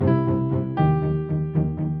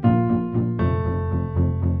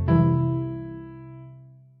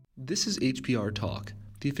This is HPR Talk,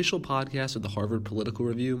 the official podcast of the Harvard Political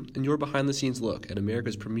Review, and your behind-the-scenes look at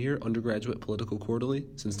America's premier undergraduate political quarterly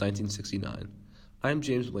since 1969. I'm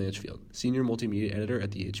James Blanchfield, Senior Multimedia Editor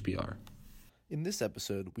at the HPR. In this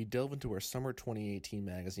episode, we delve into our summer 2018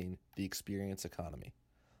 magazine, The Experience Economy.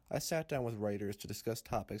 I sat down with writers to discuss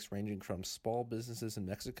topics ranging from small businesses in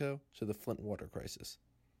Mexico to the Flint water crisis.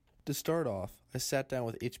 To start off, I sat down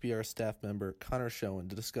with HPR staff member Connor Schoen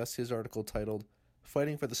to discuss his article titled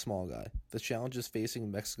Fighting for the Small Guy, the Challenges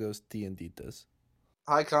Facing Mexico's Tienditas.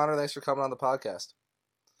 Hi, Connor. Thanks for coming on the podcast.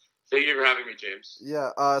 Thank you for having me, James.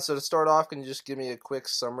 Yeah, so to start off, can you just give me a quick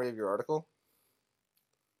summary of your article?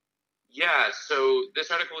 Yeah, so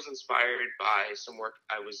this article was inspired by some work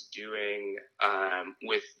I was doing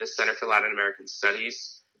with the Center for Latin American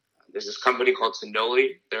Studies. There's this company called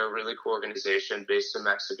Tenoli. They're a really cool organization based in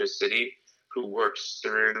Mexico City who works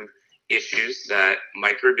through issues that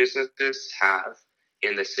micro businesses have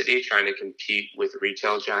in the city, trying to compete with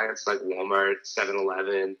retail giants like Walmart,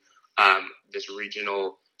 7-Eleven, this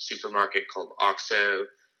regional supermarket called OXXO.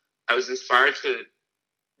 I was inspired to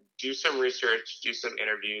do some research, do some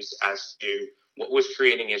interviews as to what was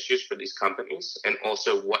creating issues for these companies and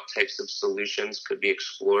also what types of solutions could be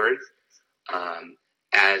explored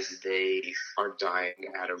as they are dying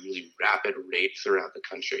at a really rapid rate throughout the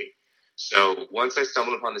country. So once I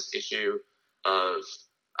stumbled upon this issue of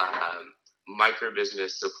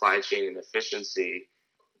micro-business supply chain and efficiency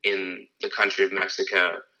in the country of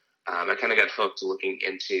Mexico, I kind of got hooked looking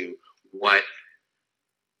into what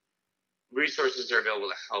resources are available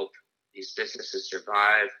to help these businesses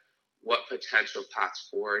survive, what potential paths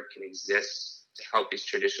forward can exist to help these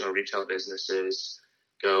traditional retail businesses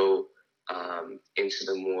go into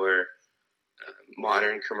the more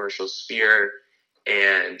modern commercial sphere,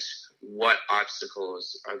 and what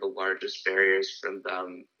obstacles are the largest barriers for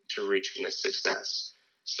them to reaching this success.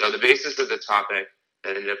 So the basis of the topic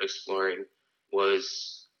that I ended up exploring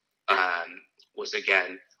was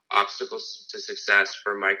again, obstacles to success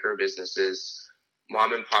for micro businesses,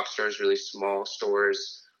 mom and pop stores, really small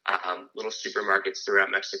stores, little supermarkets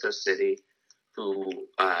throughout Mexico City, who,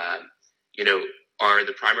 are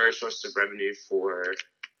the primary source of revenue for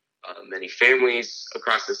many families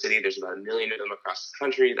across the city. There's about 1 million of them across the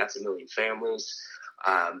country. That's 1 million families.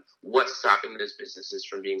 What's stopping those businesses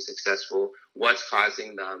from being successful? What's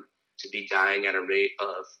causing them to be dying at a rate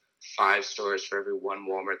of 5 stores for every 1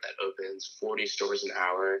 Walmart that opens, 40 stores an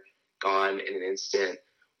hour, gone in an instant?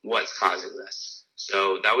 What's causing this?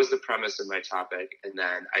 So that was the premise of my topic. And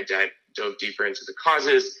then I dove deeper into the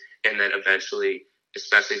causes, and then eventually,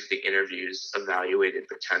 especially for the interviews, evaluated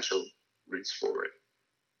potential routes forward.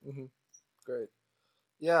 Mm-hmm. Great.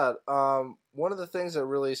 Yeah, one of the things that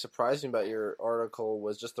really surprised me about your article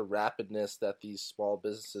was just the rapidness that these small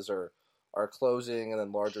businesses are closing and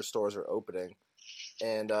then larger stores are opening.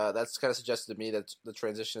 And that's kind of suggested to me that the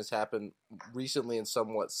transition has happened recently and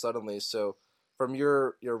somewhat suddenly. So from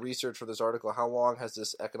your research for this article, how long has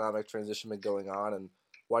this economic transition been going on, and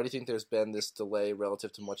why do you think there's been this delay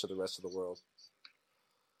relative to much of the rest of the world?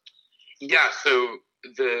 Yeah, so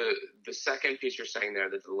the second piece you're saying there,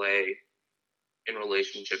 the delay in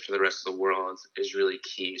relationship to the rest of the world, is really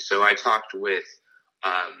key. So I talked with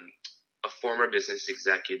a former business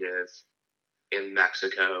executive in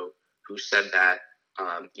Mexico who said that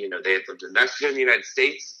they had lived in Mexico and the United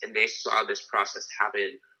States, and they saw this process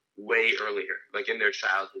happen way earlier, like in their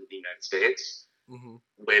childhood in the United States,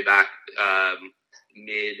 way back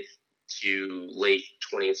mid to late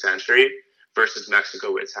 20th century, versus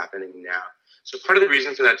Mexico, where it's happening now. So part of the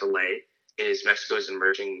reason for that delay is Mexico's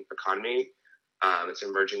emerging economy. It's an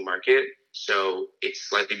emerging market, so it's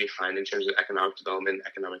slightly behind in terms of economic development and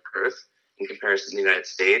economic growth in comparison to the United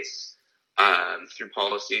States. Through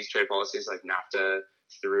trade policies like NAFTA,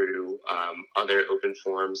 through other open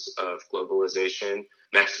forms of globalization,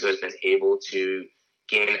 Mexico has been able to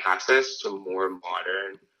gain access to more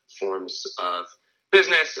modern forms of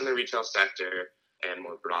business in the retail sector and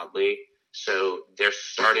more broadly. So they're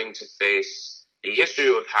starting to face the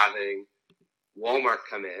issue of having Walmart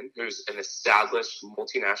come in, who's an established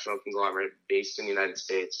multinational conglomerate based in the United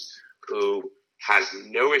States, who has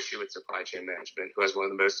no issue with supply chain management, who has one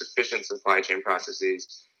of the most efficient supply chain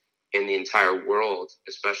processes in the entire world,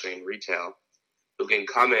 especially in retail, who can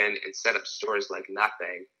come in and set up stores like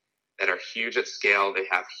nothing that are huge at scale. They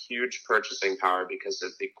have huge purchasing power because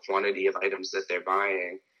of the quantity of items that they're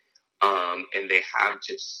buying. And they have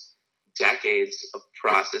just decades of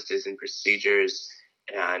processes and procedures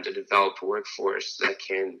and a developed workforce that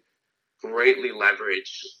can greatly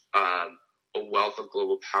leverage a wealth of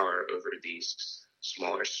global power over these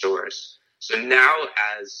smaller stores. So now,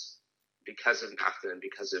 as because of NAFTA and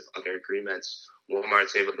because of other agreements,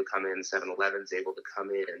 Walmart's able to come in, 7-Eleven's able to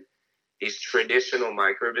come in. These traditional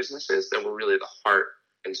micro businesses that were really the heart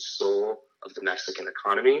and soul of the Mexican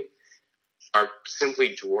economy are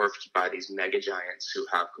simply dwarfed by these mega giants who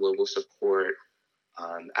have global support,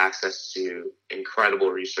 access to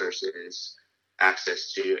incredible resources,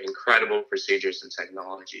 access to incredible procedures and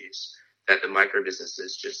technologies that the micro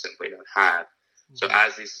businesses just simply don't have. So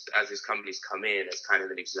as these companies come in as kind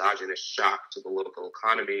of an exogenous shock to the local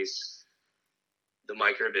economies, the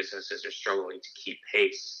micro businesses are struggling to keep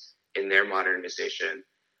pace in their modernization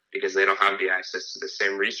because they don't have the access to the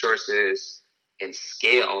same resources and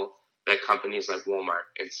scale that companies like Walmart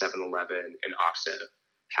and 7-Eleven and OXXO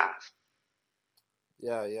have.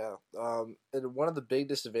 Yeah. And one of the big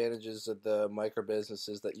disadvantages of the micro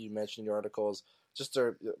businesses that you mentioned in your article is just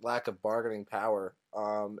their lack of bargaining power.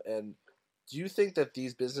 And do you think that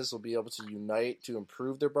these businesses will be able to unite to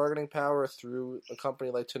improve their bargaining power through a company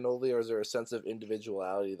like Tonoli, or is there a sense of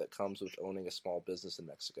individuality that comes with owning a small business in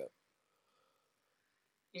Mexico?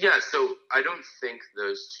 Yeah, so I don't think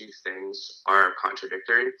those two things are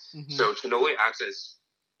contradictory. Mm-hmm. So Tonoli acts as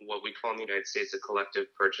what we call in the United States a collective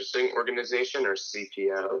purchasing organization, or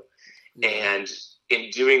CPO. Yeah. And in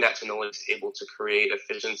doing that, Tonoli is able to create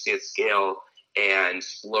efficiency at scale and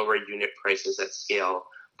lower unit prices at scale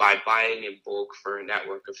by buying in bulk for a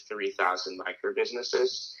network of 3,000 micro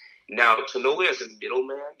businesses. Now, Tonoli is a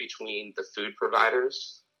middleman between the food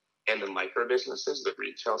providers and the micro businesses, the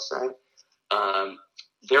retail side.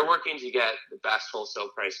 They're working to get the best wholesale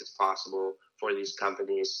prices possible for these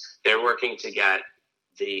companies. They're working to get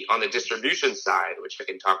on the distribution side, which I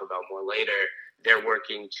can talk about more later, they're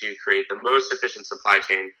working to create the most efficient supply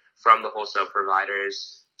chain from the wholesale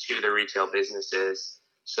providers to the retail businesses.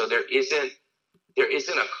 So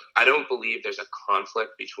I don't believe there's a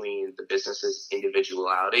conflict between the business's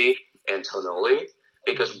individuality and Tonoli,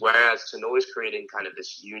 because whereas Tonoli is creating kind of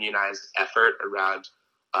this unionized effort around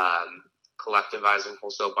collectivizing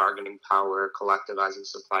wholesale bargaining power, collectivizing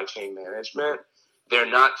supply chain management, they're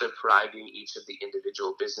not depriving each of the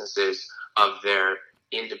individual businesses of their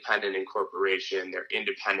independent incorporation, their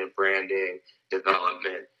independent branding,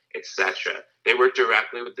 development, etc. They work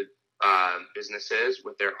directly with the businesses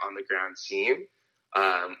with their on-the-ground team,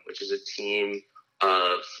 which is a team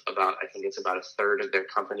of about a third of their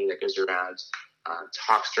company that goes around,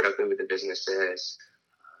 talks directly with the businesses.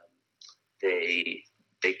 They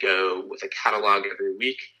go with a catalog every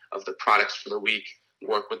week of the products for the week,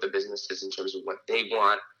 work with the businesses in terms of what they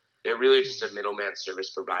want. They're really just a middleman service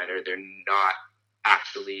provider. They're not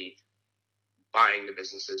actually buying the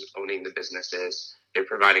businesses, owning the businesses. They're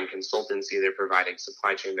providing consultancy, they're providing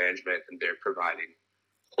supply chain management, and they're providing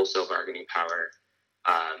wholesale bargaining power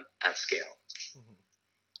at scale.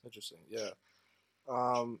 Mm-hmm. Interesting, yeah.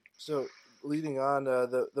 So leading on,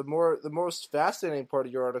 the most fascinating part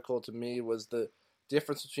of your article to me was the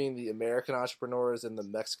difference between the American entrepreneurs and the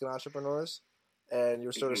Mexican entrepreneurs. And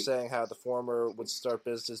you're sort of saying how the former would start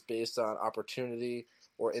business based on opportunity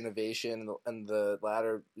or innovation, and the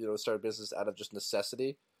latter, start business out of just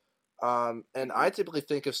necessity. And I typically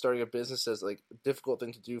think of starting a business as like a difficult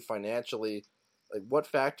thing to do financially. Like, what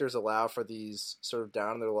factors allow for these sort of down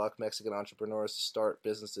on their luck Mexican entrepreneurs to start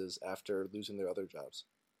businesses after losing their other jobs?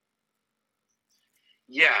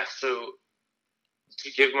 Yeah, so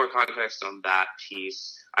to give more context on that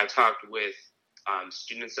piece, I talked with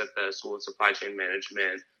students at the School of Supply Chain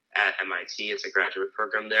Management at MIT. It's a graduate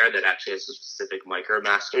program there that actually has a specific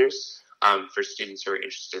MicroMasters for students who are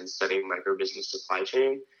interested in studying micro business supply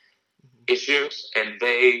chain issues. And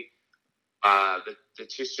they, the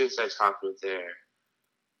two students I talked with there,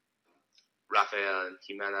 Rafael and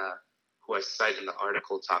Jimena, who I cite in the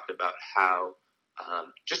article, talked about how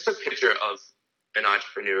just a picture of an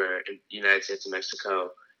entrepreneur in the United States and Mexico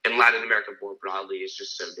and Latin America more broadly is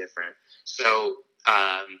just so different. So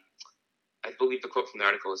I believe the quote from the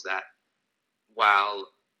article is that while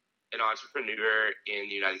an entrepreneur in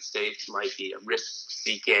the United States might be a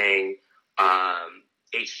risk-seeking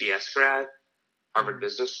HBS grad, Harvard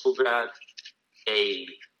Business School grad,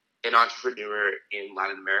 an entrepreneur in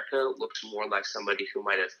Latin America looks more like somebody who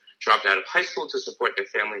might have dropped out of high school to support their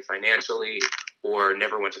family financially or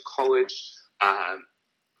never went to college,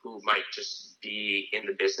 who might just be in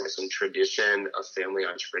the business and tradition of family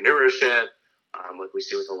entrepreneurship, like we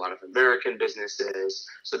see with a lot of American businesses.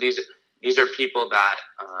 So these are people that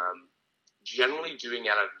generally doing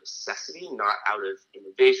out of necessity, not out of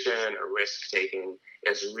innovation or risk-taking,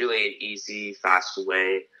 is really an easy, fast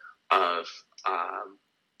way of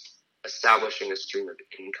establishing a stream of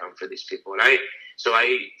income for these people. And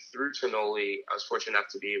through Tonoli, I was fortunate enough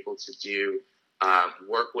to be able to do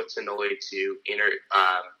work with Tenoli to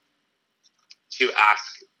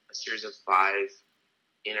ask a series of 5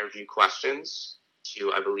 interview questions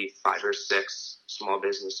to, I believe, 5 or 6 small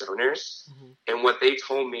business owners. Mm-hmm. And what they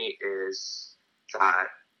told me is that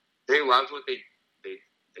they loved what they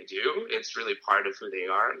do. It's really part of who they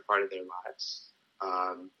are and part of their lives.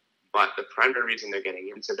 But the primary reason they're getting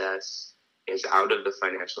into this is out of the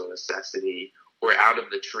financial necessity or out of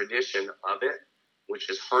the tradition of it, which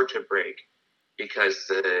is hard to break because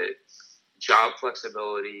the job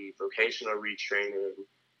flexibility, vocational retraining,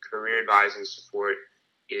 career advising support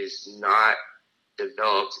is not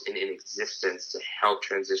developed and in existence to help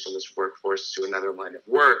transition this workforce to another line of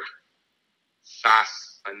work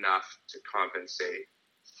fast enough to compensate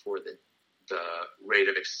for the rate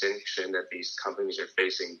of extinction that these companies are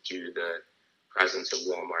facing due to the presence of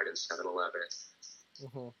Walmart and 7-Eleven.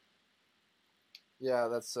 Mm-hmm. Yeah,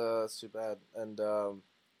 that's too bad. And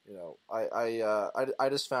I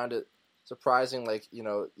just found it surprising. Like,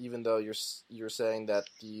 even though you're saying that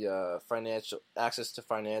the financial access to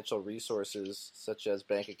financial resources such as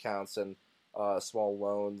bank accounts and small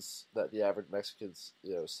loans that the average Mexican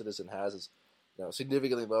citizen has is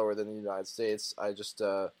significantly lower than the United States. I just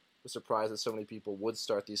was surprised that so many people would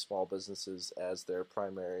start these small businesses as their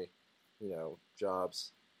primary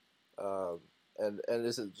jobs. And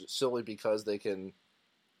is it solely because they can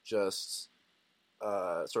just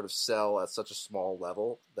sort of sell at such a small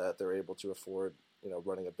level that they're able to afford,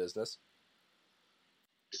 running a business?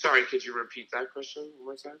 Sorry, could you repeat that question one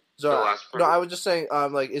more time? So, no, I was just saying,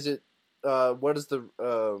 is it, what is the,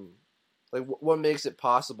 what makes it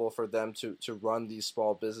possible for them to run these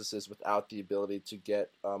small businesses without the ability to get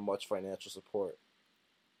much financial support?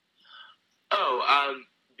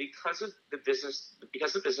 Because the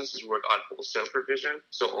businesses work on wholesale provision,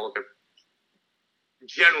 so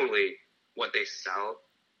generally what they sell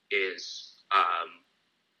is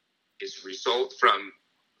result from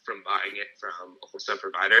buying it from a wholesale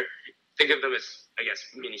provider. Think of them as, I guess,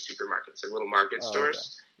 mini supermarkets and little market stores.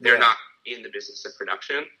 Okay. They're not in the business of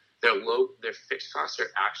production. They're low. Their fixed costs are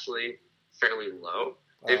actually fairly low.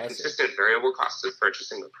 They have consistent variable costs of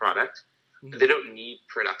purchasing the product. Mm-hmm. They don't need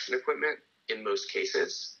production equipment in most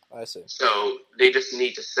cases. I see. So they just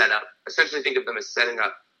need to set up, essentially think of them as setting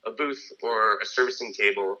up a booth or a servicing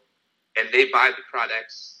table, and they buy the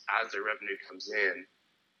products as their revenue comes in.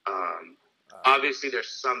 Obviously,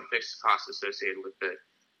 there's some fixed costs associated with the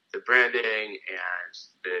branding and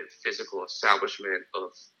the physical establishment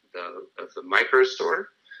of the micro store,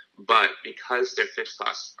 but because their fixed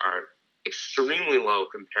costs are extremely low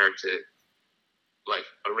compared to like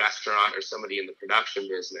a restaurant or somebody in the production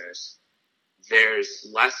business, there's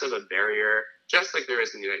less of a barrier, just like there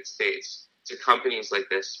is in the United States, to companies like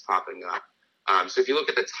this popping up. So if you look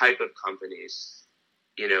at the type of companies,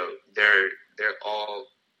 they're all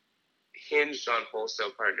hinged on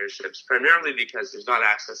wholesale partnerships, primarily because there's not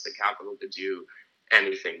access to capital to do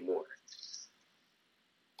anything more.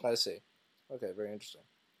 I see. Okay, very interesting.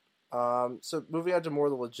 So moving on to more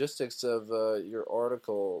of the logistics of your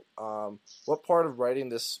article, what part of writing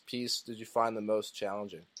this piece did you find the most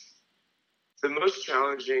challenging? The most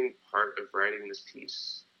challenging part of writing this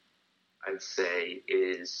piece, I'd say,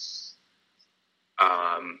 is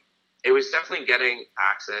it was definitely getting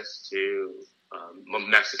access to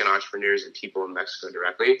Mexican entrepreneurs and people in Mexico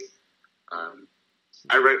directly.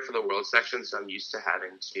 I write for the World section, so I'm used to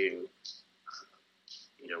having to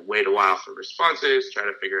wait a while for responses, try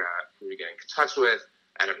to figure out who to get in touch with.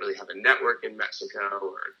 I don't really have a network in Mexico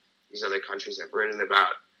or these other countries I've written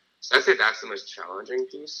about. So I'd say that's the most challenging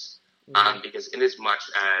piece, because in as much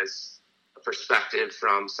as a perspective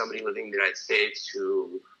from somebody living in the United States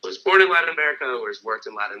who was born in Latin America or has worked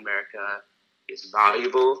in Latin America is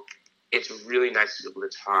valuable, it's really nice to be able to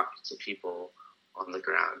talk to people on the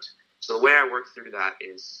ground. So the way I work through that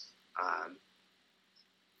is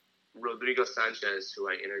Rodrigo Sanchez, who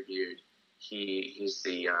I interviewed, he's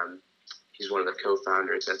one of the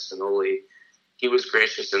co-founders at Tenoli. He was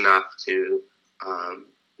gracious enough to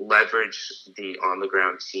leverage the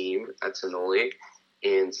on-the-ground team at Tenoli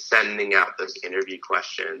in sending out those interview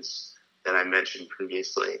questions that I mentioned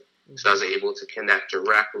previously. Mm-hmm. So I was able to connect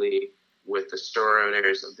directly with the store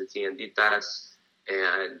owners of the tienditas,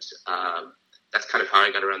 and that's kind of how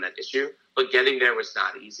I got around that issue. But getting there was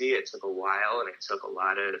not easy. It took a while, and it took a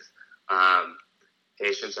lot of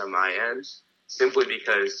patience on my end, simply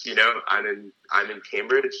because I'm in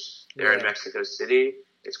Cambridge. They're in Mexico City.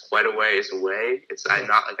 It's quite a ways away. It's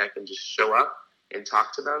not like I can just show up and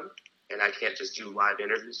talk to them, and I can't just do live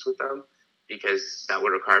interviews with them because that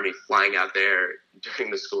would require me flying out there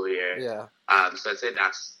during the school year. Yeah. So I'd say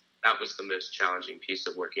that was the most challenging piece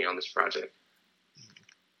of working on this project.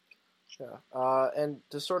 Yeah. And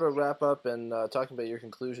to sort of wrap up and talking about your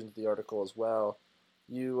conclusion to the article as well,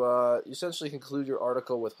 you essentially conclude your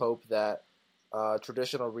article with hope that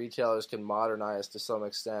traditional retailers can modernize to some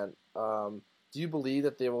extent. Do you believe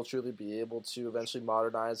that they will truly be able to eventually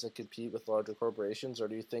modernize and compete with larger corporations, or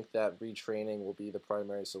do you think that retraining will be the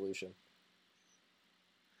primary solution?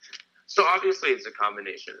 So obviously it's a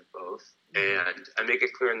combination of both. And I make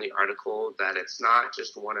it clear in the article that it's not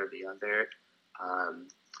just one or the other.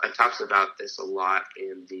 I talked about this a lot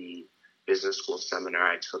in the business school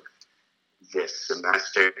seminar I took this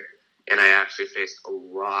semester. And I actually faced a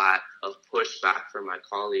lot of pushback from my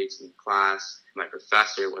colleagues in class, my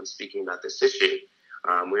professor, when speaking about this issue.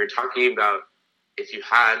 We were talking about if you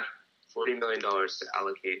had $40 million to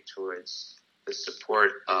allocate towards the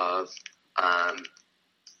support of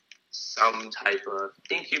some type of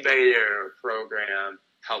incubator or program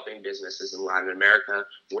helping businesses in Latin America,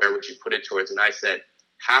 where would you put it towards? And I said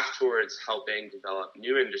half towards helping develop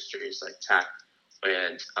new industries like tech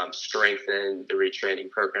and strengthen the retraining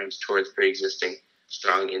programs towards pre-existing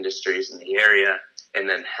strong industries in the area, and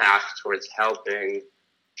then half towards helping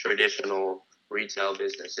traditional retail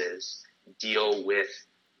businesses deal with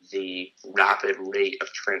the rapid rate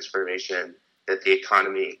of transformation that the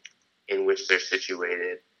economy in which they're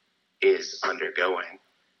situated is undergoing.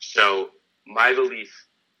 So my belief,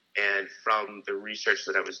 and from the research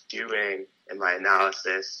that I was doing and my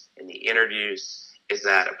analysis and the interviews, is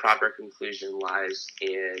that a proper conclusion lies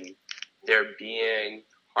in there being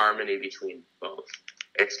harmony between both.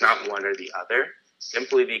 It's not one or the other,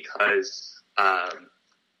 simply because,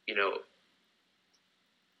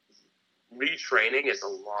 retraining is a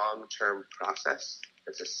long-term process.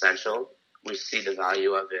 It's essential. We see the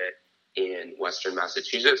value of it in Western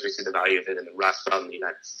Massachusetts. We see the value of it in the Rust Belt in the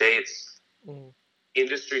United States.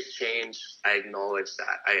 Industries change. I acknowledge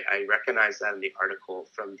that. I recognize that in the article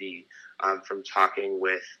from talking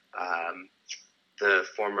with the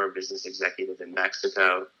former business executive in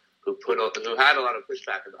Mexico who had a lot of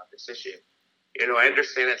pushback about this issue. I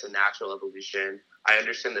understand it's a natural evolution. I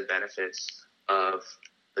understand the benefits of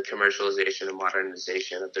the commercialization and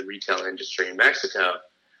modernization of the retail industry in Mexico.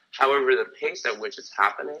 However, the pace at which it's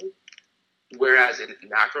happening, whereas in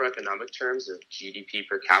macroeconomic terms of GDP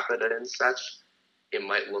per capita and such, it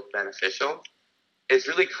might look beneficial, it's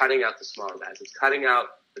really cutting out the small guys. It's cutting out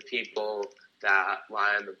the people that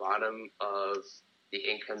lie on the bottom of the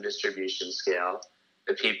income distribution scale,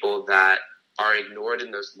 the people that are ignored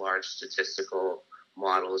in those large statistical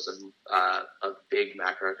models of big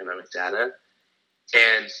macroeconomic data.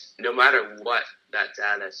 And no matter what that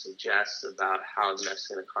data suggests about how the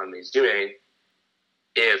Mexican economy is doing,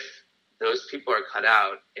 if those people are cut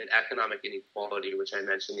out, and economic inequality, which I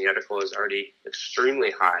mentioned in the article is already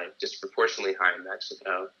extremely high, disproportionately high in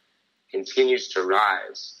Mexico, continues to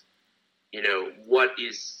rise, what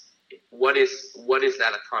is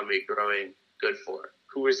that economy growing good for?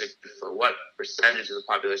 Who is it good for? What percentage of the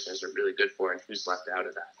population is it really good for, and who's left out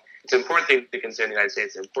of that? It's an important thing to consider in the United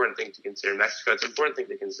States. It's an important thing to consider in Mexico. It's an important thing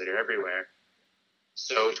to consider everywhere.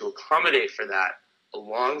 So to accommodate for that,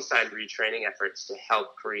 alongside retraining efforts to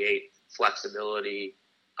help create flexibility,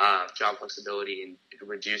 job flexibility, and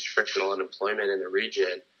reduce frictional unemployment in the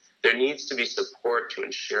region, there needs to be support to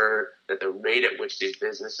ensure that the rate at which these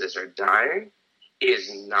businesses are dying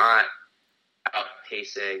is not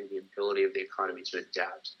outpacing the ability of the economy to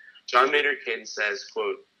adapt. John Maynard Keynes says,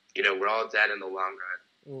 quote, we're all dead in the long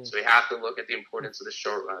run. So we have to look at the importance of the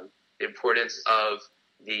short run, the importance of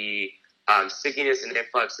the stickiness and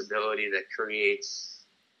inflexibility that creates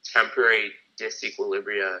temporary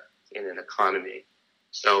disequilibria in an economy.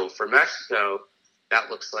 So for Mexico,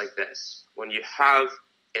 that looks like this. When you have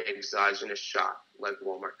an exogenous shock like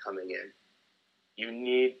Walmart coming in, you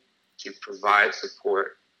need to provide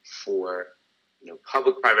support for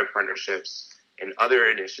public-private partnerships and other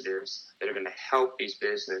initiatives that are going to help these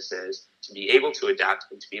businesses to be able to adapt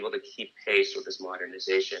and to be able to keep pace with this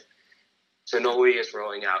modernization. Tonoli is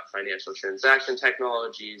rolling out financial transaction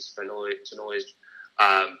technologies. Tonoli is,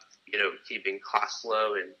 keeping costs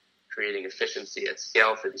low and creating efficiency at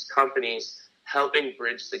scale for these companies, helping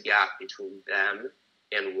bridge the gap between them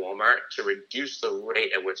and Walmart to reduce the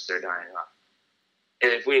rate at which they're dying off.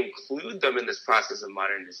 And if we include them in this process of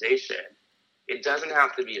modernization, it doesn't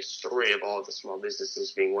have to be a story of all of the small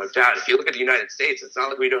businesses being wiped out. If you look at the United States, it's not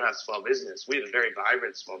like we don't have small business. We have a very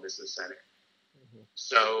vibrant small business center.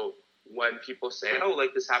 So when people say,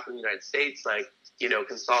 this happened in the United States,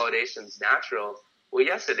 consolidation's natural. Well,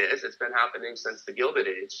 yes, it is. It's been happening since the Gilded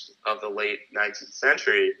Age of the late 19th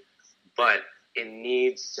century, but it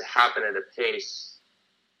needs to happen at a pace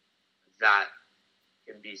that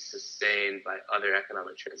can be sustained by other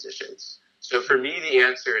economic transitions. So for me, the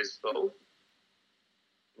answer is both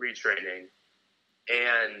retraining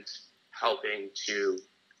and helping to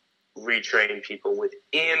retrain people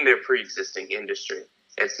within their pre-existing industry.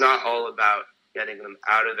 It's not all about getting them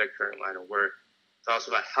out of their current line of work. It's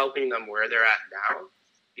also about helping them where they're at now,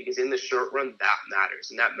 because in the short run, that matters.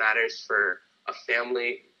 And that matters for a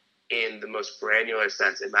family in the most granular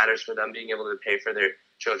sense. It matters for them being able to pay for their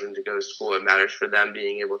children to go to school. It matters for them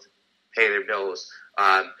being able to pay their bills,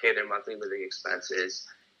 pay their monthly living expenses,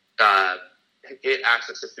 get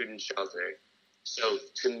access to food and shelter. So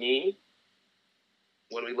to me,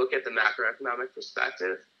 when we look at the macroeconomic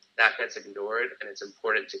perspective, that gets ignored, and it's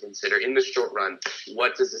important to consider in the short run,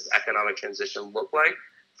 what does this economic transition look like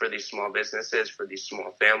for these small businesses, for these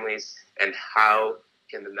small families, and how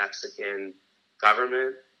can the Mexican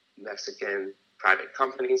government, Mexican private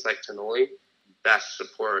companies like Tonoli best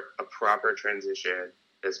support a proper transition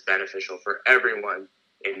that's beneficial for everyone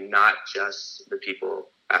and not just the people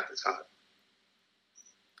at the top.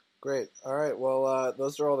 Great. All right. Well,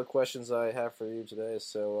 those are all the questions I have for you today.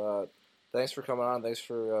 So thanks for coming on. Thanks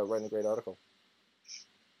for writing a great article.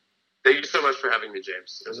 Thank you so much for having me,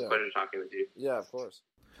 James. It was a pleasure talking with you. Yeah, of course.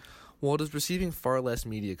 While it is receiving far less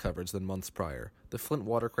media coverage than months prior, the Flint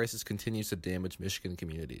water crisis continues to damage Michigan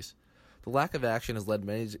communities. The lack of action has led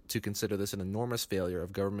many to consider this an enormous failure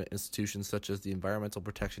of government institutions such as the Environmental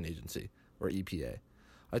Protection Agency, or EPA.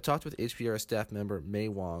 I talked with HPR staff member May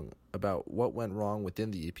Wong about what went wrong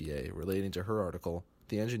within the EPA relating to her article,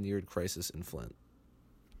 The Engineered Crisis in Flint.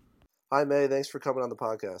 Hi, May. Thanks for coming on the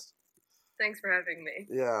podcast. Thanks for having me.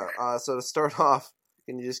 Yeah. So to start off,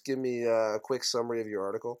 can you just give me a quick summary of your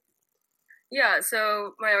article? Yeah,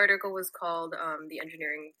 so my article was called The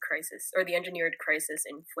Engineered Crisis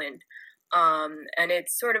in Flint. And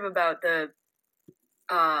it's sort of about the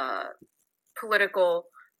political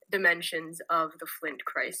dimensions of the Flint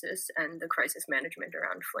crisis and the crisis management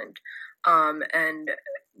around Flint. And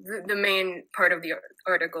the main part of the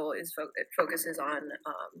article is focuses on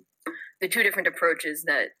the two different approaches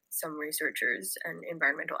that some researchers and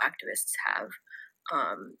environmental activists have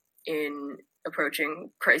in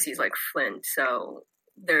approaching crises like Flint. So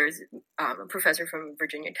there's a professor from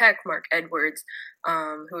Virginia Tech, Mark Edwards,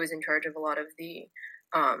 who is in charge of a lot of the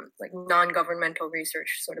like non-governmental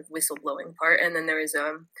research sort of whistleblowing part. And then there is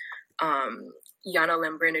Jana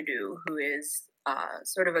Lambrinidou, who is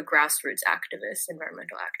sort of a grassroots activist,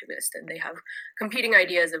 environmental activist, and they have competing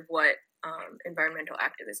ideas of what environmental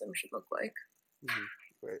activism should look like. Mm-hmm.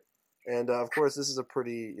 Great. And of course, this is a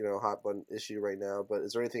pretty hot button issue right now. But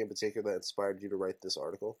is there anything in particular that inspired you to write this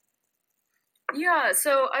article? Yeah,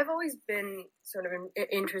 so I've always been sort of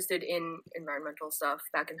interested in environmental stuff.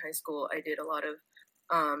 Back in high school, I did a lot of,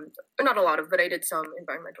 not a lot of, but I did some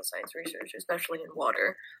environmental science research, especially in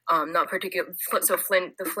water. Not particular. So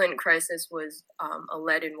the Flint crisis was a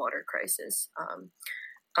lead in water crisis,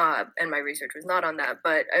 and my research was not on that.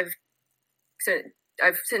 But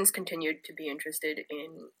I've since continued to be interested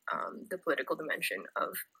in the political dimension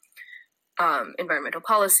of environmental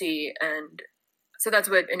policy, and so that's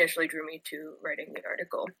what initially drew me to writing the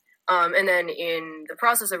article. And then in the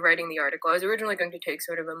process of writing the article, I was originally going to take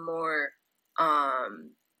sort of a more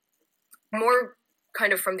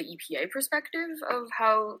kind of from the EPA perspective of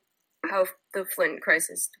how the Flint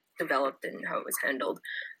crisis developed and how it was handled.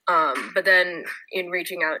 But then in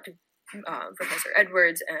reaching out to Professor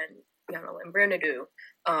Edwards and Jana Lambrinidou,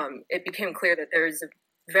 it became clear that there's a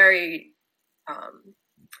very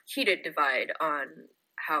heated divide on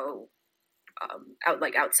how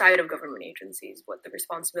outside of government agencies, what the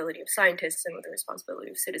responsibility of scientists and what the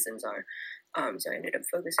responsibility of citizens are. So I ended up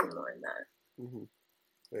focusing more on that. Mm-hmm.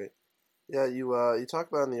 Great. Yeah, you talk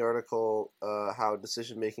about in the article how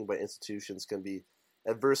decision making by institutions can be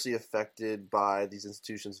adversely affected by these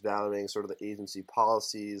institutions valuing sort of the agency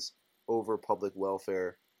policies over public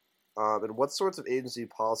welfare. And what sorts of agency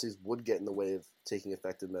policies would get in the way of taking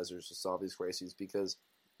effective measures to solve these crises? Because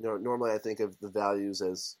normally I think of the values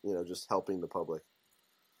as, just helping the public.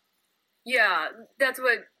 Yeah, that's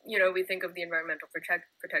what, we think of the Environmental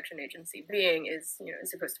Protection Agency being is, is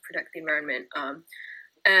supposed to protect the environment.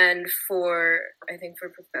 And I think for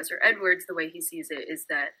Professor Edwards, the way he sees it is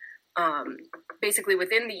that basically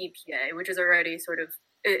within the EPA, which is already sort of,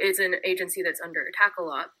 it's an agency that's under attack a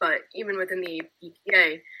lot, but even within the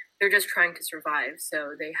EPA, they're just trying to survive.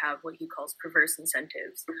 So they have what he calls perverse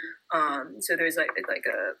incentives. So there's like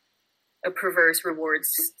a perverse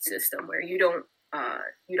rewards system where you don't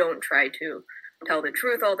try to tell the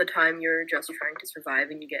truth all the time. You're just trying to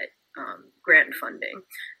survive, and you get grant funding.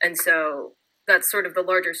 And so that's sort of the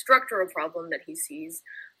larger structural problem that he sees.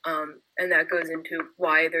 And that goes into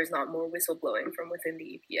why there's not more whistleblowing from within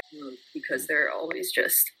the EPA, because they're always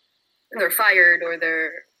they're fired or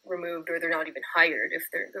they're removed or they're not even hired if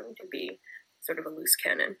they're going to be sort of a loose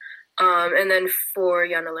cannon. And then for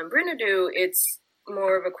Jana Lambrinidou, it's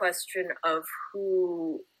more of a question of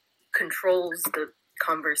who controls the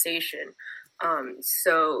conversation.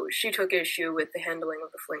 So she took issue with the handling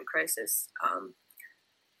of the Flint crisis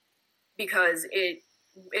because it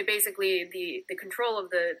basically, the control of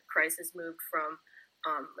the crisis moved from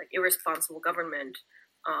like irresponsible government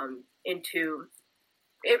into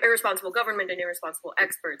irresponsible government and irresponsible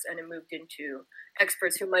experts, and it moved into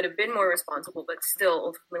experts who might have been more responsible, but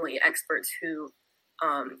still ultimately experts who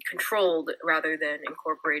controlled rather than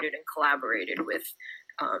incorporated and collaborated with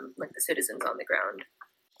like the citizens on the ground.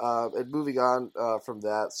 And moving on from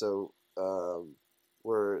that, so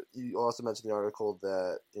where you also mentioned the article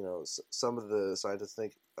that some of the scientists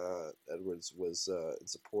think Edwards was in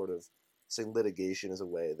support of saying litigation is a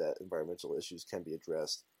way that environmental issues can be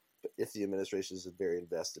addressed if the administration is very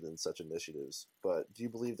invested in such initiatives. But do you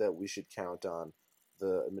believe that we should count on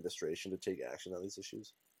the administration to take action on these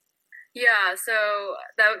issues? Yeah, so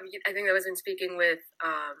I think that was in speaking with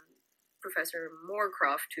Professor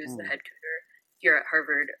Moorcroft, who's the head tutor here at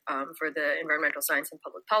Harvard for the Environmental Science and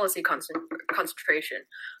Public Policy concentration.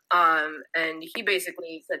 And he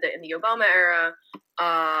basically said that in the Obama era,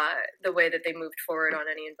 the way that they moved forward on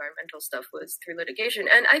any environmental stuff was through litigation.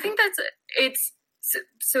 And I think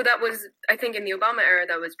so that was, I think in the Obama era,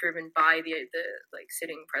 that was driven by the like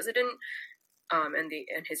sitting president and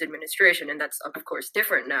his administration, and that's of course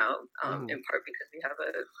different now, in part because we have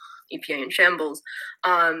a EPA in shambles.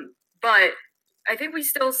 But I think we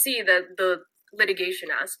still see the litigation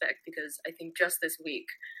aspect, because I think just this week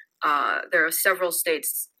there are several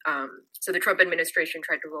states. So the Trump administration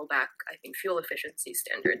tried to roll back, I think, fuel efficiency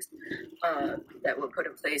standards that were put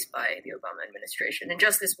in place by the Obama administration. And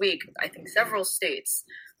just this week, I think several states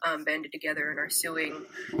banded together and are suing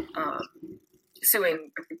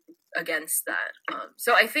against that.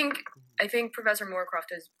 So I think Professor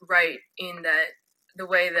Moorcroft is right in that the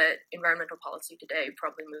way that environmental policy today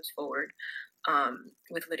probably moves forward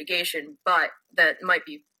with litigation, but that might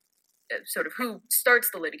be sort of who starts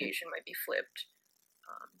the litigation might be flipped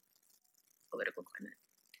political climate.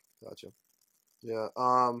 Gotcha. Yeah.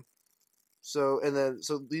 So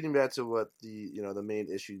leading back to what the main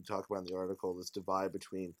issue you talk about in the article, this divide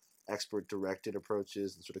between expert directed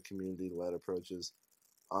approaches and sort of community led approaches.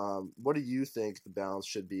 What do you think the balance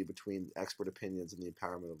should be between expert opinions and the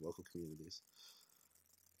empowerment of local communities?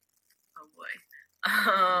 Oh boy.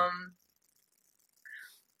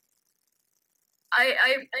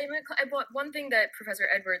 One thing that Professor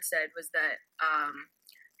Edwards said was that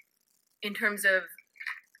in terms of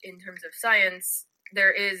science,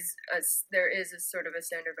 there is a sort of a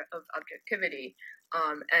standard of objectivity,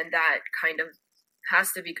 and that kind of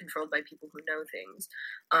has to be controlled by people who know things,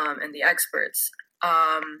 and the experts.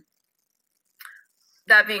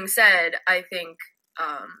 That being said, I think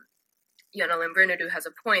Jana Lambrinidou has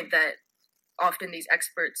a point that often these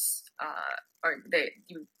experts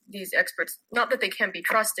these experts, not that they can't be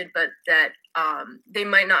trusted, but that they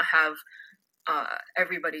might not have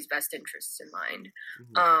everybody's best interests in mind.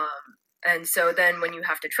 And so then when you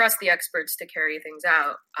have to trust the experts to carry things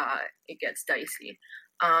out, it gets dicey.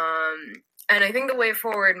 And I think the way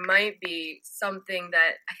forward might be something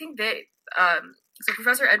that I think so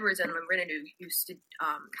Professor Edwards and Lambrinidou used to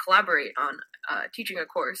collaborate on teaching a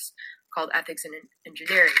course called Ethics in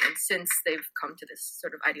Engineering, and since they've come to this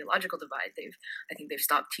sort of ideological divide, I think they've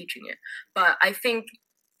stopped teaching it. But I think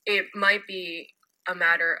it might be a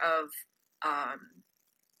matter of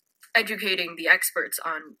educating the experts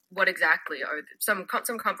on what exactly are some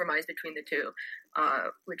compromise between the two,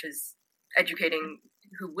 which is educating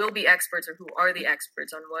who will be experts or who are the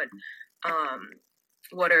experts on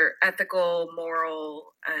what are ethical,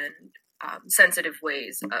 moral, and sensitive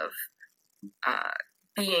ways of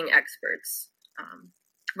being experts,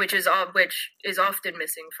 which is often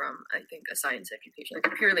missing from, I think, a science education.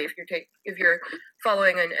 Like purely, if you're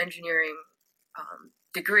following an engineering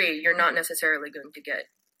degree, you're not necessarily going to get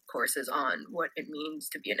courses on what it means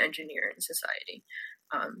to be an engineer in society.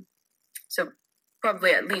 So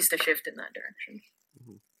probably at least a shift in that direction.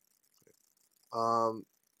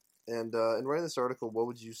 And in writing this article, what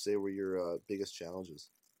would you say were your biggest challenges?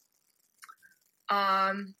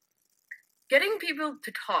 Getting people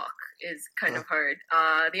to talk is kind of hard.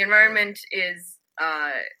 The environment is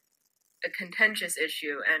a contentious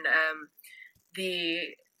issue, and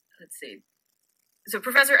so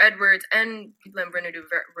Professor Edwards and Lambrinidou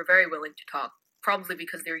were very willing to talk, probably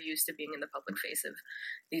because they're used to being in the public face of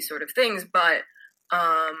these sort of things. But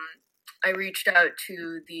I reached out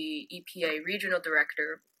to the EPA regional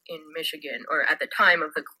director in Michigan, or at the time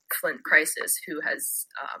of the Flint crisis, who was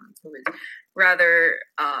rather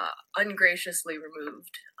ungraciously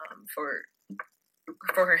removed for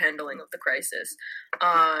her handling of the crisis,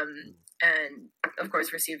 and of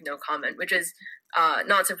course received no comment, which is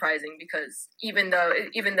not surprising, because even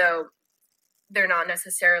though they're not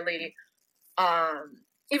necessarily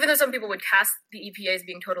even though some people would cast the EPA as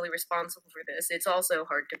being totally responsible for this, it's also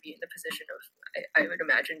hard to be in the position of, I would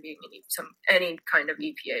imagine, being any kind of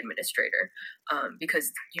EPA administrator,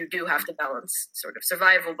 because you do have to balance sort of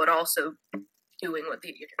survival, but also doing what the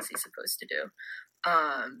agency is supposed to do.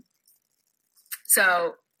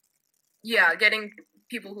 So, yeah, getting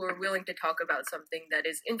people who are willing to talk about something that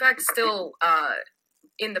is, in fact, still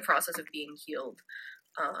in the process of being healed.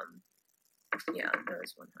 Yeah, that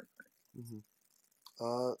was one hard part. Mm-hmm.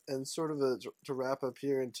 And sort of to wrap up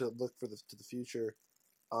here and to look to the future,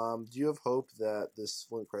 do you have hope that this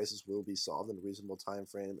Flint crisis will be solved in a reasonable time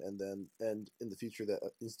frame, and in the future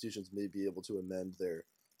that institutions may be able to amend their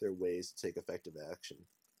ways to take effective action?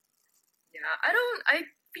 Yeah, I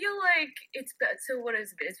feel like it's been, so what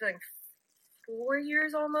is it? It's been like 4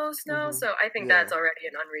 years almost now, Mm-hmm. so I think that's already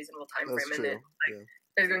an unreasonable time frame. That's true. And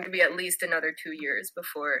there's going to be at least another 2 years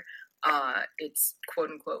before it's quote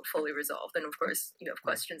unquote fully resolved. And of course, you have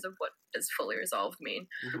questions of what does fully resolved mean.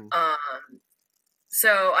 Mm-hmm.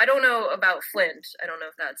 So I don't know about Flint. I don't know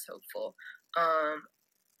if that's hopeful.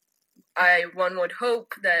 One would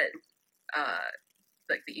hope that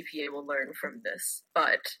like the EPA will learn from this,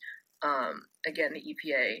 but again, the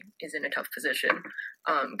EPA is in a tough position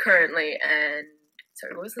currently. And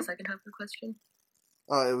sorry, what was the second half of the question?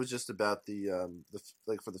 It was just about the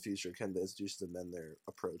like for the future, can the institutions amend their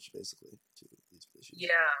approach basically to these issues?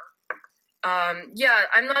 Yeah, yeah.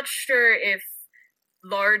 I'm not sure if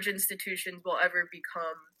large institutions will ever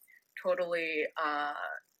become totally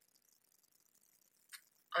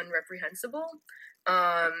unreprehensible,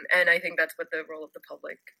 and I think that's what the role of the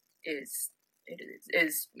public is,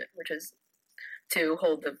 which is to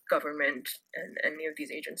hold the government and any of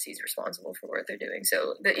these agencies responsible for what they're doing.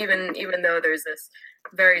 So even though there's this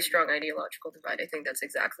very strong ideological divide, I think that's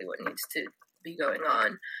exactly what needs to be going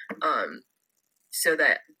on, so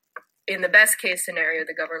that in the best case scenario,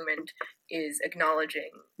 the government is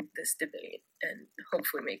acknowledging this debate and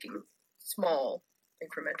hopefully making small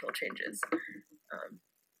incremental changes.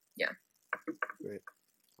 Yeah. Great.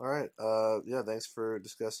 All right. Yeah, thanks for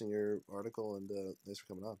discussing your article, and thanks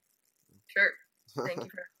for coming on. Sure. Thank you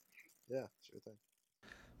for... Yeah, sure thing.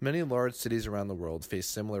 Many large cities around the world face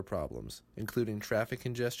similar problems, including traffic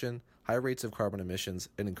congestion, high rates of carbon emissions,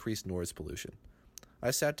 and increased noise pollution.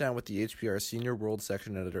 I sat down with the HPR Senior World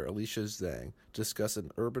Section Editor Alicia Zhang to discuss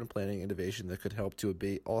an urban planning innovation that could help to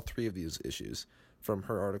abate all three of these issues, from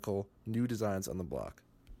her article, New Designs on the Block.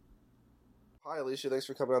 Hi, Alicia. Thanks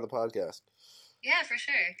for coming on the podcast. Yeah, for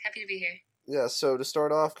sure. Happy to be here. Yeah, so to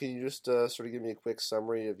start off, can you just sort of give me a quick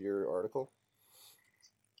summary of your article?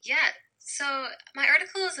 Yeah, so my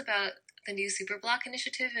article is about the new Superblock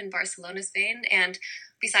initiative in Barcelona, Spain, and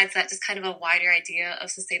besides that, just kind of a wider idea of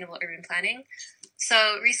sustainable urban planning.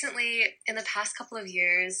 So recently, in the past couple of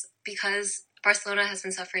years, because Barcelona has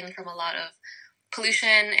been suffering from a lot of pollution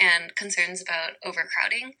and concerns about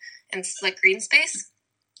overcrowding and like green space,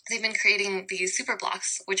 they've been creating these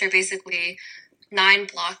superblocks, which are basically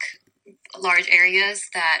 9-block large areas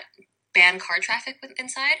that ban car traffic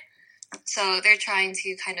inside. So they're trying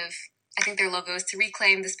to kind of, I think their logo is to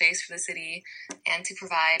reclaim the space for the city and to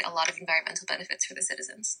provide a lot of environmental benefits for the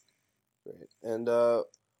citizens. Great. And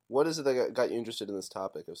what is it that got you interested in this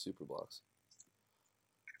topic of superblocks?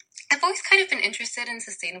 I've always kind of been interested in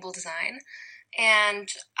sustainable design, and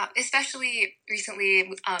especially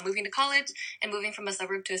recently moving to college and moving from a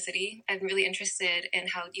suburb to a city, I'm really interested in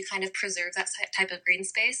how you kind of preserve that type of green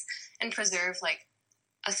space and preserve like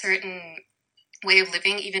a certain way of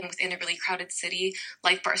living even within a really crowded city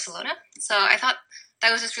like Barcelona. So I thought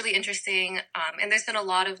that was just really interesting, and there's been a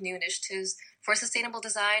lot of new initiatives for sustainable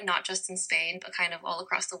design, not just in Spain, but kind of all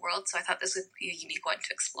across the world. So I thought this would be a unique one to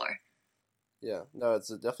explore. Yeah, no, it's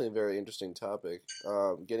definitely a very interesting topic.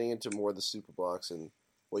 Getting into more of the superblocks and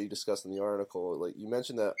what you discussed in the article, like you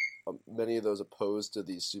mentioned that many of those opposed to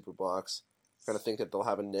these superblocks kind of think that they'll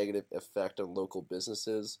have a negative effect on local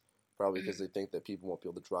businesses, probably because they think that people won't be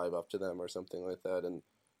able to drive up to them or something like that. And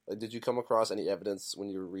did you come across any evidence when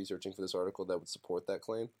you were researching for this article that would support that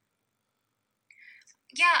claim?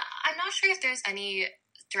 Yeah, I'm not sure if there's any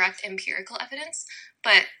direct empirical evidence,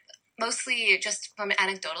 but mostly just from an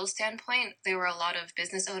anecdotal standpoint, there were a lot of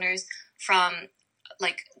business owners from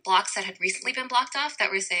like blocks that had recently been blocked off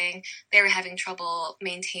that were saying they were having trouble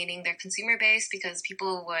maintaining their consumer base because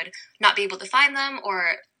people would not be able to find them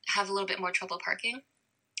or have a little bit more trouble parking.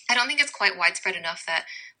 I don't think it's quite widespread enough that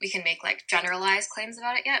we can make like generalized claims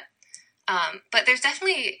about it yet. But there's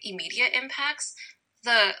definitely immediate impacts.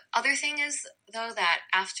 The other thing is, though, that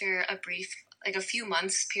after a brief, like a few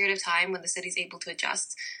months period of time when the city's able to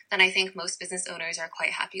adjust, then I think most business owners are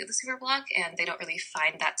quite happy with the superblock and they don't really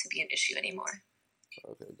find that to be an issue anymore.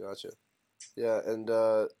 Okay, gotcha. Yeah, and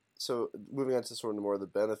so moving on to sort of more of the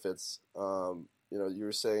benefits, you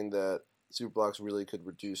were saying that superblocks really could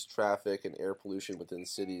reduce traffic and air pollution within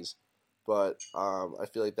cities, but I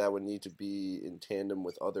feel like that would need to be in tandem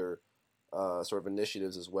with other sort of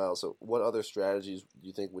initiatives as well. So what other strategies do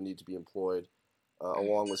you think would need to be employed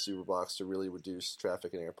along with superblocks to really reduce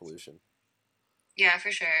traffic and air pollution? Yeah,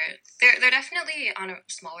 for sure. They're definitely on a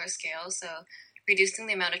smaller scale, so reducing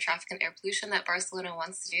the amount of traffic and air pollution that Barcelona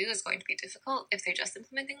wants to do is going to be difficult if they're just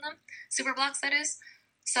implementing them. Superblocks, that is.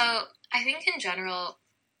 So I think in general,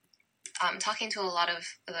 talking to a lot of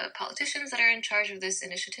the politicians that are in charge of this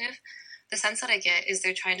initiative, the sense that I get is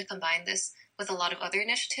they're trying to combine this with a lot of other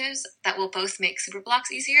initiatives that will both make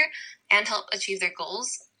superblocks easier and help achieve their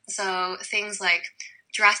goals. So things like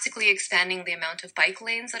drastically expanding the amount of bike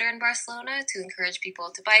lanes that are in Barcelona to encourage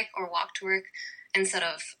people to bike or walk to work instead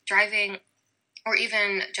of driving, or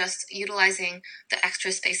even just utilizing the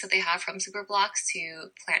extra space that they have from superblocks to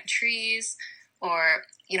plant trees or,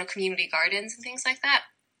 community gardens and things like that.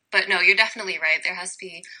 But no, you're definitely right. There has to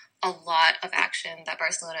be a lot of action that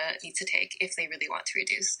Barcelona needs to take if they really want to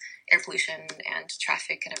reduce air pollution and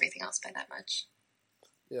traffic and everything else by that much.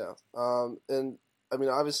 Yeah. And I mean,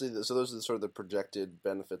 obviously, so those are sort of the projected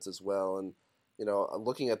benefits as well. And,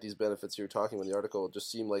 looking at these benefits you're talking about in the article, it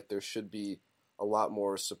just seemed like there should be a lot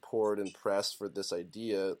more support and press for this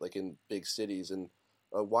idea, like in big cities. And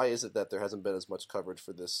why is it that there hasn't been as much coverage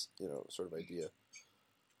for this, sort of idea?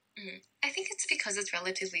 I think it's because it's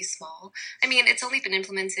relatively small. I mean, it's only been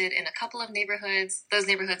implemented in a couple of neighborhoods. Those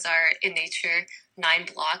neighborhoods are, in nature, 9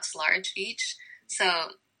 blocks large each. So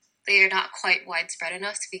they are not quite widespread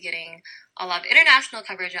enough to be getting a lot of international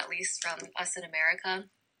coverage, at least from us in America.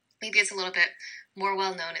 Maybe it's a little bit more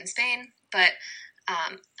well-known in Spain, but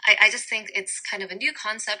I just think it's kind of a new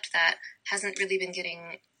concept that hasn't really been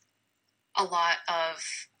getting a lot of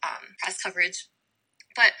press coverage.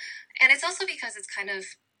 And it's also because it's kind of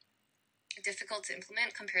difficult to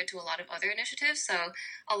implement compared to a lot of other initiatives. So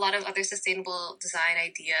a lot of other sustainable design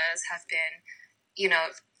ideas have been,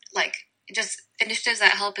 like just initiatives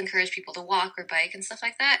that help encourage people to walk or bike and stuff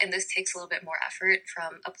like that. And this takes a little bit more effort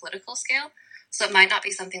from a political scale. So it might not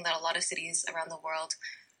be something that a lot of cities around the world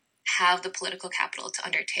have the political capital to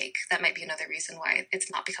undertake. That might be another reason why it's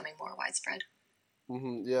not becoming more widespread.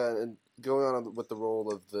 Mm-hmm, yeah, and going on with the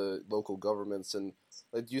role of the local governments, and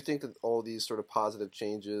do you think that all these sort of positive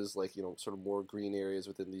changes, like sort of more green areas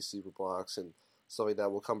within these superblocks and stuff like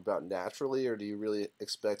that, will come about naturally, or do you really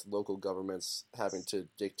expect local governments having to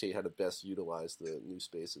dictate how to best utilize the new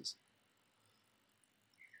spaces?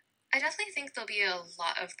 I definitely think there'll be a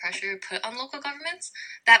lot of pressure put on local governments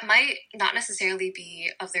that might not necessarily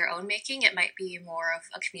be of their own making. It might be more of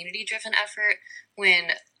a community-driven effort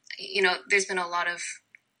when, there's been a lot of,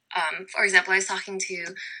 for example, I was talking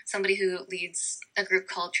to somebody who leads a group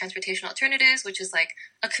called Transportation Alternatives, which is like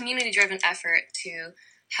a community-driven effort to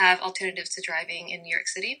have alternatives to driving in New York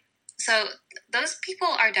City. So those people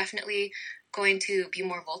are definitely going to be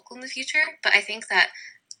more vocal in the future, but I think that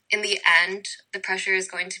in the end, the pressure is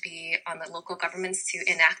going to be on the local governments to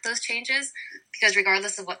enact those changes, because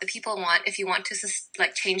regardless of what the people want, if you want to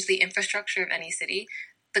change the infrastructure of any city,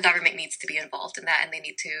 the government needs to be involved in that, and they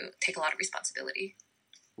need to take a lot of responsibility.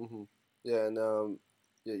 Mm-hmm. Yeah, and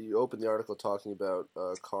you opened the article talking about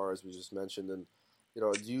cars, we just mentioned, and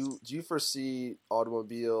do you foresee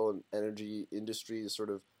automobile and energy industries sort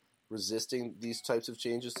of resisting these types of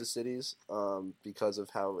changes to cities because of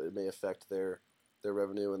how it may affect their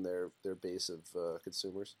revenue and their base of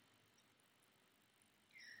consumers?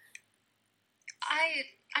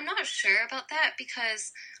 I'm not sure about that,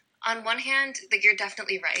 because on one hand, you're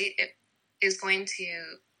definitely right. It is going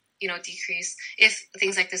to, decrease, if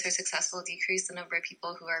things like this are successful, decrease the number of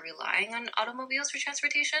people who are relying on automobiles for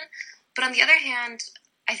transportation. But on the other hand,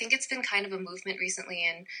 I think it's been kind of a movement recently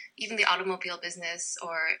in even the automobile business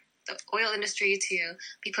or the oil industry to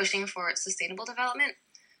be pushing for sustainable development.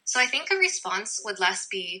 So I think a response would less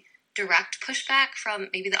be direct pushback from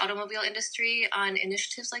maybe the automobile industry on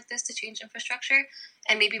initiatives like this to change infrastructure,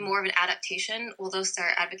 and maybe more of an adaptation. Will those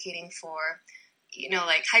start advocating for,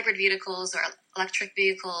 hybrid vehicles or electric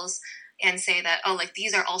vehicles, and say that, oh, like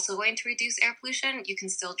these are also going to reduce air pollution, you can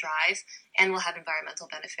still drive and will have environmental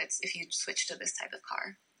benefits if you switch to this type of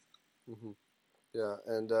car. Mm-hmm. Yeah,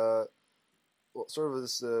 and well, sort of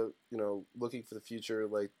this, looking for the future,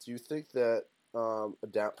 like, do you think that a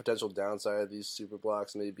potential downside of these super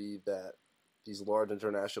blocks may be that these large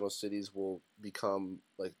international cities will become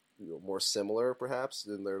like more similar, perhaps,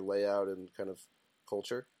 in their layout and kind of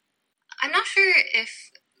culture? I'm not sure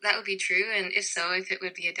if that would be true, and if so, if it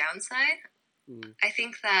would be a downside. Mm-hmm. I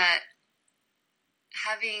think that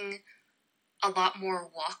having a lot more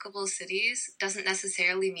walkable cities doesn't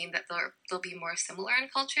necessarily mean that they'll be more similar in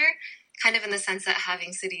culture, kind of in the sense that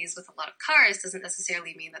having cities with a lot of cars doesn't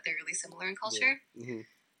necessarily mean that they're really similar in culture. Yeah. Mm-hmm.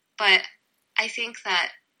 But I think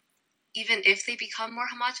that even if they become more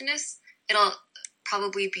homogenous, it'll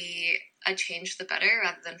probably be a change for the better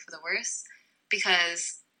rather than for the worse,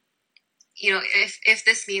 because if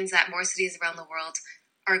this means that more cities around the world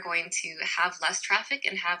are going to have less traffic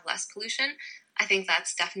and have less pollution, I think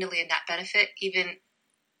that's definitely a net benefit, even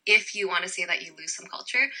if you want to say that you lose some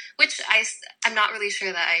culture, which I'm not really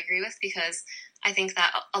sure that I agree with, because I think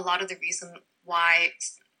that a lot of the reason why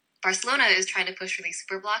Barcelona is trying to push for these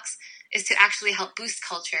super blocks is to actually help boost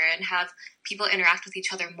culture and have people interact with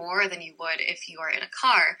each other more than you would if you are in a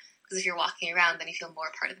car. Because if you're walking around, then you feel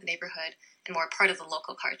more part of the neighborhood and more part of the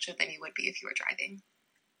local culture than you would be if you were driving.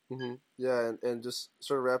 Mm-hmm. Yeah, and just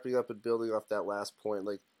sort of wrapping up and building off that last point,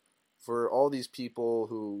 like, for all these people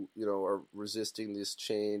who, are resisting this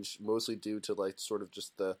change, mostly due to, like, sort of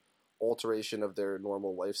just the alteration of their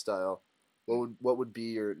normal lifestyle, what would be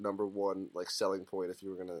your number one, like, selling point if you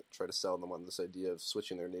were going to try to sell them on this idea of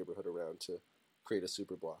switching their neighborhood around to create a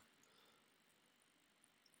super block?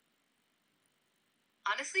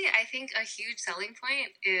 Honestly, I think a huge selling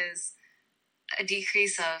point is a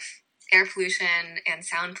decrease of air pollution and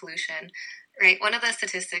sound pollution, right? One of the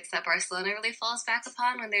statistics that Barcelona really falls back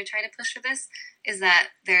upon when they're trying to push for this is that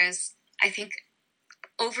there's, I think,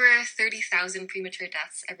 over 30,000 premature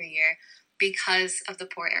deaths every year because of the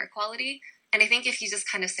poor air quality. And I think if you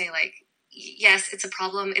just kind of say, like, yes, it's a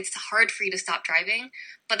problem, it's hard for you to stop driving,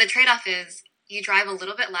 but the trade-off is you drive a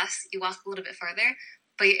little bit less, you walk a little bit farther,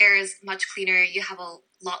 but your air is much cleaner, you have a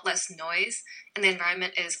lot less noise, and the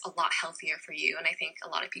environment is a lot healthier for you. And I think a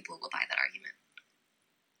lot of people will buy that argument.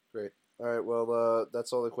 Great. All right, well,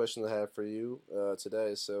 that's all the questions I have for you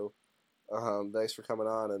today. So thanks for coming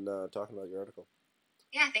on and talking about your article.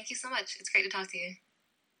 Yeah, thank you so much. It's great to talk to you.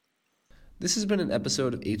 This has been an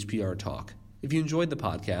episode of HPR Talk. If you enjoyed the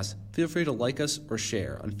podcast, feel free to like us or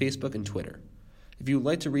share on Facebook and Twitter. If you would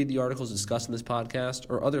like to read the articles discussed in this podcast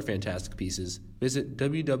or other fantastic pieces, visit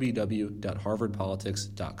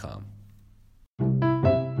www.harvardpolitics.com.